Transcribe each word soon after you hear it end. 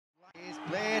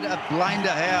a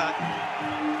blinder here.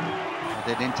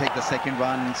 They didn't take the second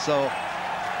one, so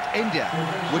India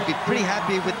would be pretty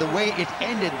happy with the way it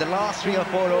ended. The last 3 or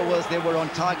 4 overs, they were on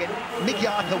target. Mickey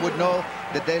Arthur would know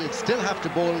that they'll still have to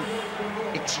bowl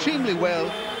extremely well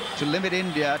to limit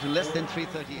India to less than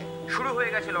 338. শুরু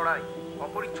হয়ে গেছে লড়াই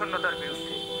অপরিচ্ছন্নতার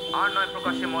বিরুদ্ধে। আর নয়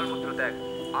প্রকাশ্যে মলমূত্র ত্যাগ,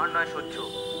 আর নয় সহ্য,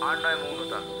 আর নয়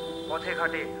মৌনতা। পথে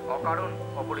ঘাটে অকারণ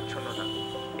অপরিচ্ছন্নতা।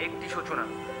 একটি সূচনা,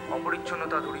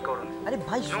 অপরিচ্ছন্নতা দূরীকরণ। আরে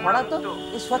ভাই সরা তো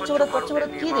এই স্বচ্ছ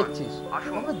ভারত কি দেখছিস?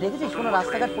 আমরা দেখেছিস কোনো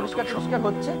রাস্তাঘাট পরিষ্কার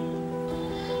হচ্ছে?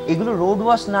 এগুলো রোড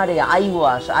ওয়াশ না রে, আই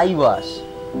ওয়াশ।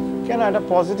 কেন একটা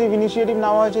পজিটিভ ইনিশিয়েটিভ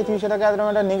নেওয়া হয়েছে, তুই সেটাকে একদম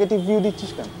একটা নেগেটিভ ভিউ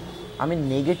দিচ্ছিস কেন? আমি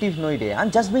নেগেটিভ নই রে, I am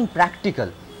just being practical.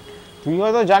 তুই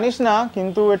হয়তো জানিস না,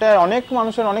 কিন্তু এটা অনেক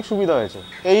মানুষের অনেক সুবিধা হয়েছে।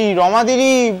 এই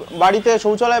রমাদিরই বাড়িতে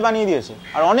শৌচালয় বানিয়ে দিয়েছে,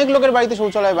 আর অনেক লোকের বাড়িতে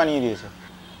শৌচালয় বানিয়ে দিয়েছে।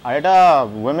 আর এটা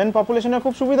উইমেন পপুলেশনের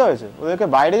খুব সুবিধা হয়েছে, ওদেরকে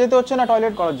বাইরে যেতে হচ্ছে না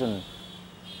টয়লেট করার জন্য।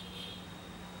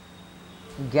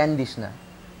 জ্ঞান দিস না।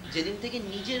 যেদিন থেকে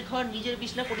নিজের ঘর নিজের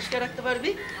বিছনা পরিষ্কার রাখতে পারবি,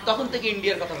 তখন থেকে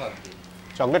ইন্ডিয়ার কথা ভাববি।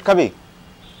 চকলেট খাবি?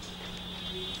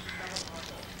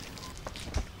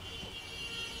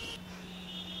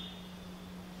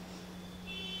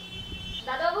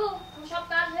 দাদাবু, সব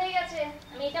কাজ হয়ে গেছে,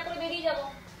 আমি এটা করে বেরিয়ে যাব।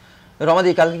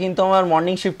 রমাদি, কালকে কিন্তু আমার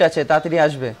মর্নিং শিফট আছে, তাড়াতাড়ি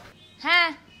আসবে। হ্যাঁ,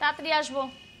 তাড়াতাড়ি আসবো।